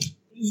have food.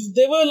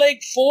 there were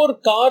like 4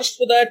 cars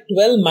for that,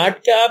 12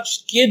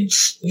 madcaps,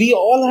 kids. We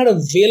all had a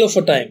whale of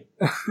a time.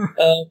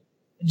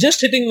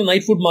 Just hitting the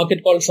night food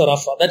market called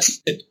Sarafa.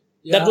 That's it.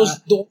 Yeah. That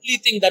was the only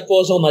thing that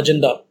was on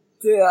agenda.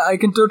 Yeah, I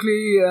can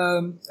totally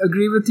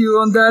agree with you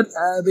on that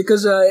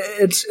because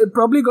it's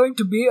probably going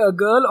to be a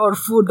girl or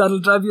food that'll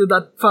drive you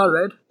that far,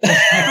 right?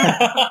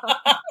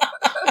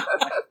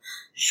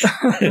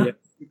 Yeah.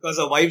 Because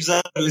our wives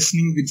are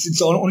listening,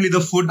 it's only the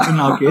food in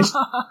our case.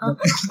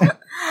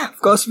 Of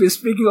course, we're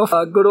speaking of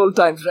good old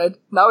times, right?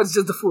 Now it's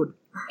just the food.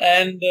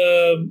 And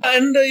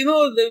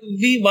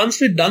once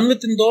we're done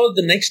with Indore,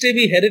 the next day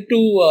we headed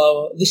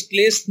to this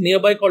place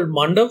nearby called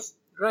Mandav,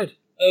 Right.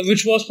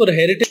 which was for a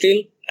heritage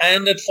trail.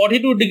 And at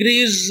 42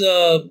 degrees,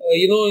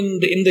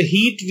 in the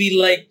heat,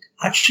 we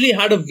actually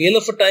had a whale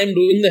of a time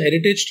doing the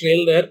heritage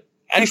trail there.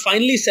 And we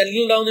finally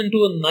settled down into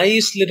a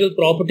nice little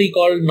property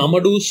called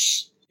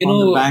Namadus,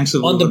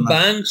 on the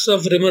banks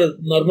of river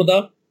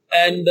Narmada.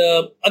 And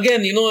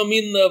again,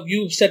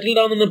 you settle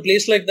down in a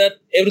place like that,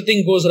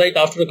 everything goes right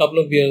after a couple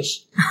of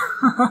years.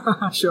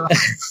 Sure.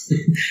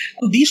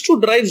 These 2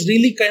 drives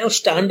really kind of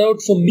stand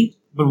out for me.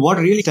 But what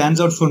really stands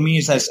out for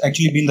me has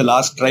actually been the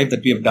last drive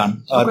that we have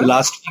done. The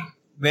last week,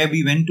 where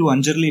we went to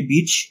Anjarle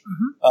Beach.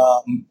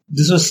 Mm-hmm.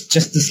 This was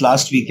just this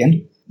last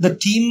weekend. The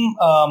theme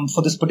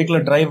for this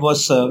particular drive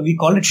was, we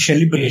call it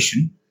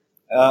Shellibration,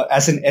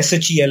 as in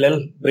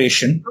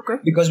SHELLBration,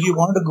 because we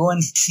wanted to go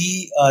and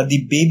see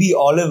the baby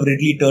olive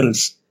ridley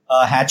turtles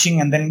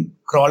hatching and then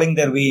crawling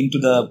their way into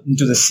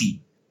the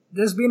sea.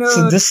 There's been a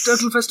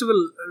turtle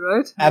festival,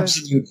 right?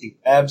 Absolutely.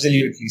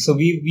 So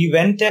we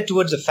went there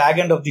towards the fag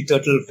end of the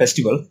turtle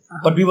festival,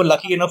 but we were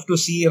lucky enough to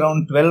see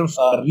around 12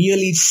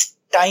 really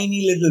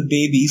tiny little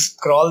babies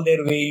crawl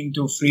their way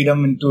into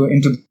freedom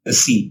into the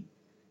sea.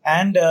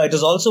 And it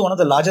was also one of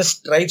the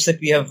largest drives that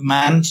we have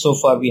manned so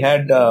far. We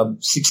had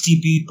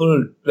 60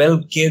 people,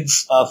 12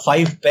 kids,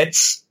 5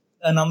 pets,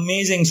 an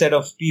amazing set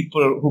of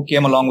people who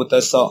came along with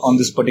us on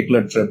this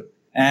particular trip.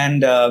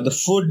 And the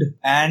food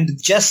and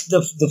just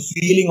the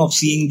feeling of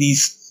seeing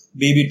these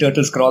baby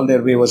turtles crawl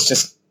their way was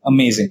just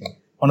amazing.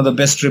 One of the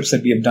best trips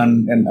that we have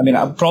done.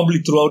 And probably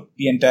throughout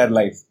the entire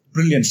life.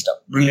 Brilliant stuff.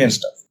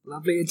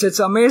 Lovely. It's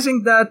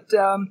amazing that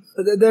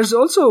there's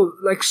also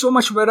so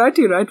much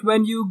variety, right?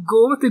 When you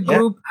go with a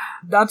group,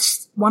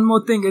 that's one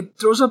more thing. It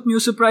throws up new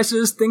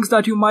surprises, things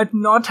that you might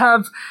not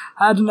have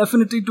had an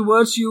affinity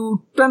towards.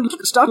 You tend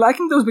to start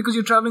liking those because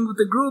you're traveling with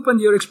a group and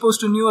you're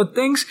exposed to newer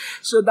things.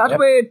 So that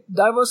way it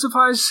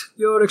diversifies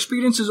your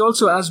experiences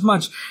also as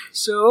much.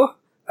 So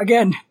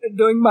again,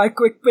 doing my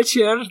quick pitch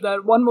here,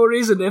 that one more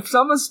reason. If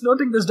someone's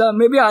noting this down,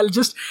 maybe I'll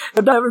just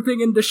put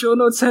everything in the show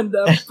notes and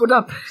put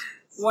up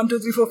 1, 2,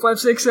 3, 4, 5,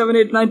 6, 7,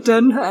 8, 9,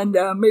 10, and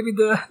maybe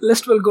the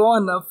list will go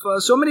on of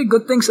so many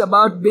good things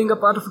about being a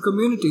part of a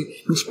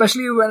community,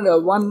 especially when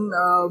one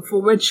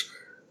for which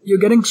you're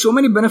getting so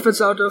many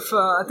benefits out of.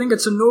 I think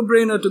it's a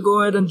no-brainer to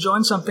go ahead and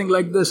join something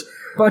like this.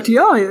 But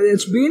yeah,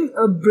 it's been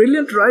a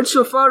brilliant ride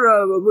so far.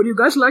 Would you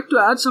guys like to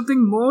add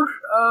something more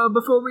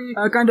before we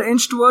kind of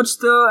inch towards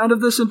the end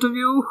of this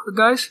interview,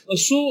 guys?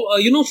 So,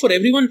 for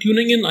everyone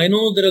tuning in, I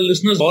know there are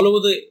listeners all over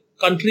the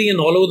country and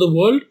all over the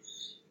world.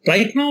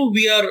 Right now,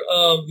 we are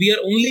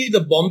only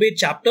the Bombay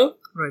chapter.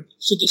 Right.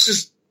 So this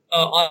is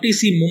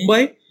RTC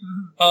Mumbai.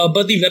 Mm-hmm.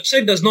 But the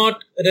website does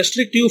not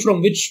restrict you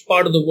from which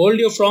part of the world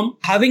you're from.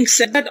 Having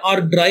said that,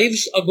 our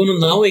drives are going to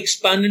now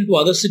expand into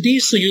other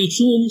cities. So you'll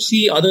soon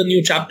see other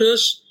new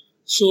chapters.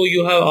 So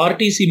you have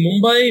RTC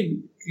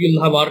Mumbai,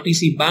 you'll have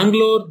RTC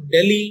Bangalore,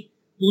 Delhi,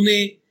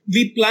 Pune.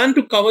 We plan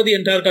to cover the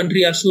entire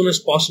country as soon as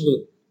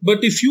possible.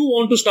 But if you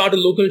want to start a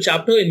local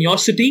chapter in your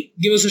city,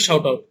 give us a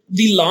shout out.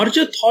 The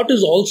larger thought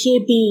is also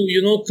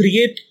to,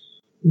 create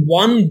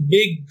one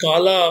big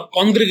gala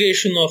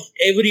congregation of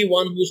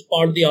everyone who's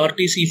part of the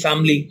RTC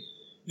family,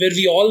 where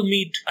we all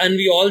meet and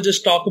we all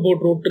just talk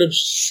about road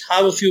trips,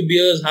 have a few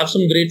beers, have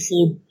some great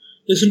food,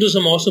 listen to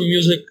some awesome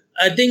music.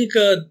 I think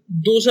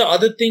those are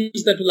other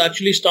things that will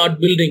actually start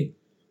building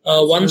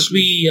once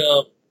we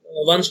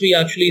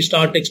actually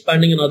start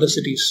expanding in other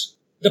cities.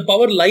 The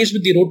power lies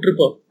with the road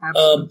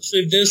tripper. So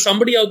if there's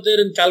somebody out there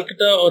in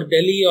Calcutta or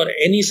Delhi or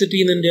any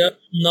city in India,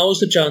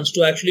 now's the chance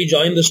to actually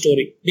join the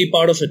story, be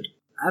part of it.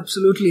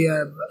 Absolutely.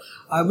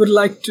 I would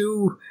like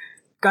to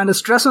kind of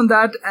stress on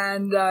that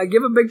and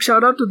give a big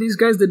shout out to these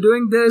guys. They're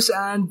doing this,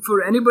 and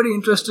for anybody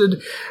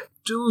interested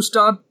to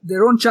start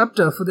their own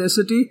chapter for their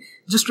city,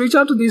 just reach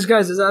out to these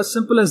guys. It's as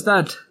simple as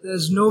that.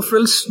 There's no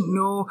frills,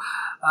 no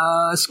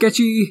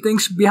sketchy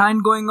things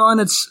behind going on.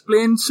 It's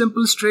plain,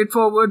 simple,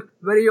 straightforward,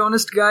 very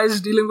honest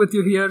guys dealing with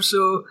you here.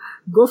 So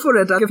go for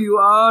it. If you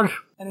are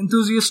an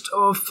enthusiast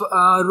of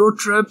road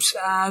trips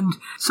and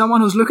someone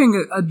who's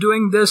looking at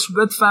doing this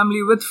with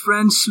family, with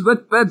friends,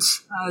 with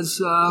pets, as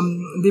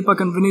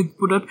Deepak and Vineet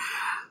put it,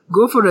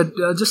 go for it.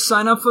 Just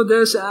sign up for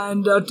this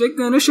and take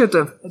the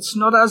initiative. It's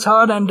not as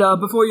hard, and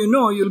before you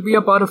know, you'll be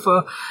a part of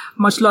a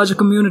much larger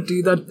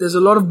community that there's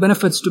a lot of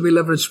benefits to be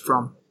leveraged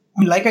from. I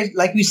mean,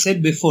 like we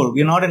said before,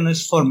 we're not in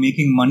this for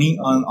making money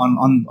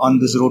on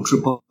this Road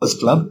Trippers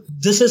Club.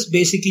 This is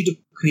basically to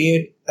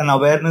create an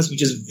awareness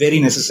which is very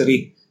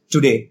necessary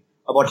today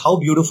about how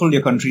beautiful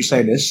your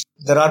countryside is.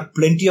 There are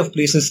plenty of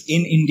places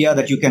in India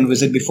that you can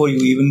visit before you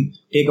even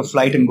take a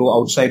flight and go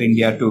outside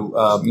India to,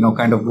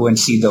 kind of go and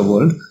see the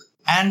world.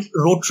 And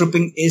road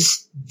tripping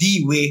is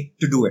the way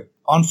to do it.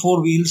 On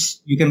four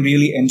wheels, you can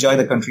really enjoy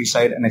the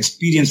countryside and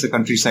experience the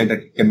countryside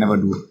that you can never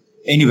do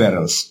anywhere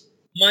else.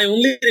 My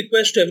only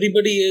request to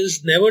everybody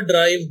is never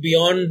drive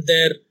beyond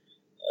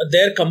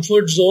their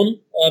comfort zone.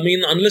 I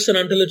mean, unless and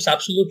until it's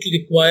absolutely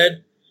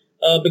required.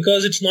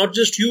 Because it's not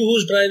just you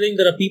who's driving.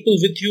 There are people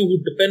with you who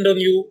depend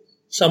on you.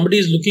 Somebody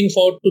is looking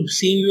forward to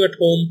seeing you at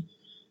home.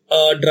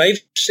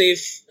 Drive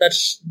safe.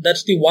 That's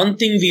the one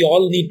thing we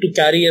all need to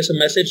carry as a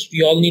message.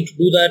 We all need to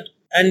do that.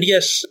 And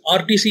yes,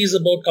 RTC is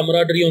about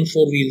camaraderie on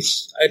four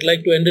wheels. I'd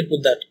like to end it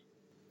with that.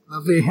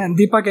 Lovely. And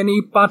Deepak,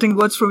 any parting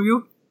words from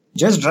you?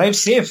 Just drive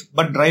safe,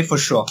 but drive for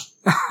sure.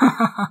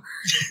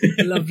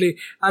 Lovely.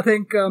 I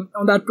think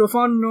on that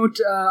profound note,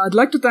 I'd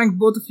like to thank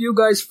both of you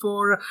guys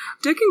for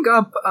taking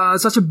up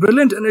such a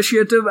brilliant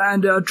initiative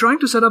and trying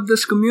to set up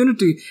this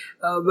community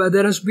where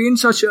there has been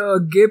such a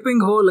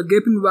gaping hole, a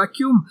gaping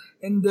vacuum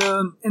in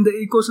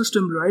the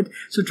ecosystem, right?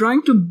 So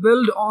trying to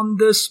build on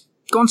this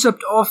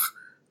concept of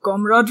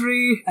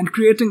camaraderie and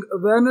creating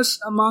awareness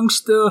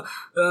amongst the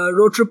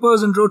road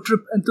trippers and road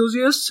trip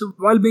enthusiasts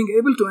while being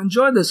able to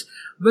enjoy this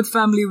with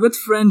family, with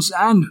friends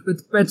and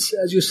with pets,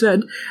 as you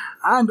said,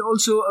 and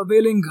also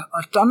availing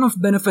a ton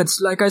of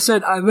benefits. Like I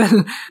said, I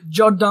will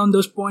jot down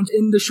those points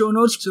in the show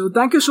notes. So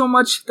thank you so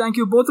much. Thank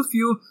you both of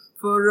you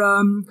for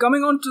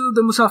coming on to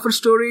the Musafir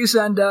Stories,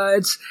 and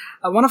it's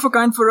one of a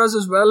kind for us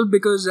as well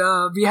because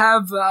we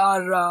have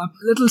our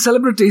little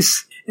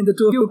celebrities in the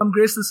two of you come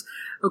grace this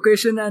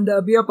occasion and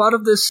be a part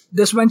of this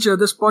venture,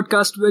 this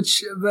podcast,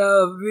 which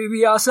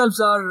we ourselves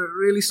are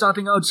really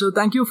starting out. So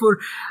thank you for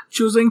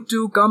choosing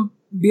to come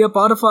be a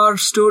part of our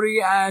story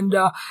and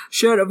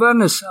share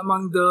awareness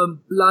among the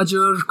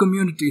larger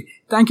community.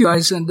 Thank you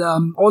guys, and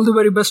all the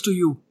very best to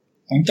you.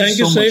 Thank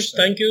you, Saif.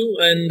 Thank you,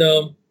 and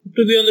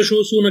to be on the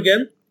show soon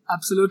again.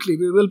 Absolutely.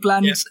 We will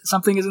plan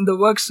something is in the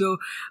works, so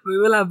we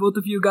will have both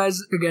of you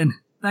guys again.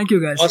 Thank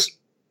you guys. Awesome.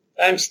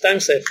 Thanks,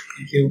 Saif.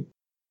 Thank you.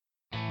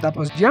 That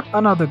was yet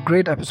another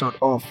great episode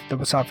of the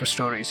Musafir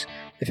Stories.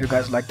 If you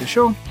guys like the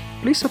show,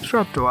 please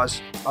subscribe to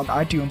us on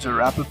iTunes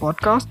or Apple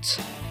Podcasts,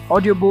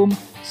 Audioboom,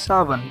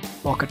 Savan,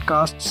 Pocket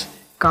Casts,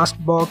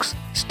 Castbox,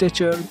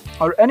 Stitcher,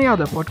 or any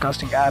other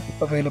podcasting app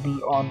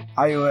available on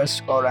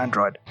iOS or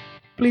Android.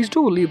 Please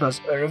do leave us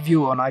a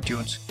review on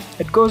iTunes.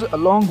 It goes a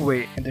long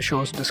way in the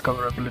show's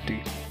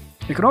discoverability.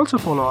 You can also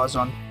follow us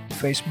on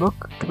Facebook,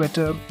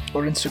 Twitter,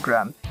 or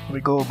Instagram.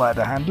 We go by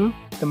the handle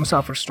The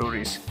Musafir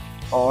Stories.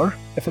 Or,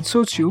 if it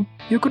suits you,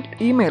 you could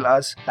email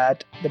us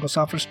at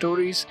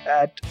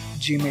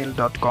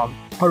themusafirstories@gmail.com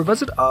or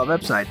visit our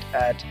website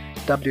at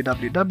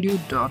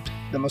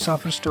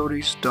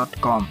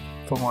www.themusafirstories.com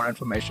for more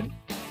information.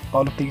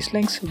 All of these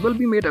links will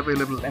be made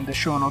available in the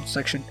show notes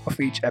section of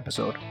each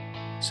episode.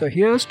 So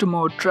here's to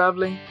more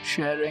traveling,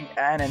 sharing,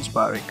 and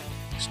inspiring.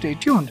 Stay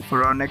tuned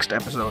for our next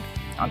episode.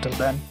 Until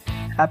then,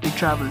 happy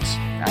travels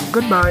and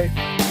goodbye.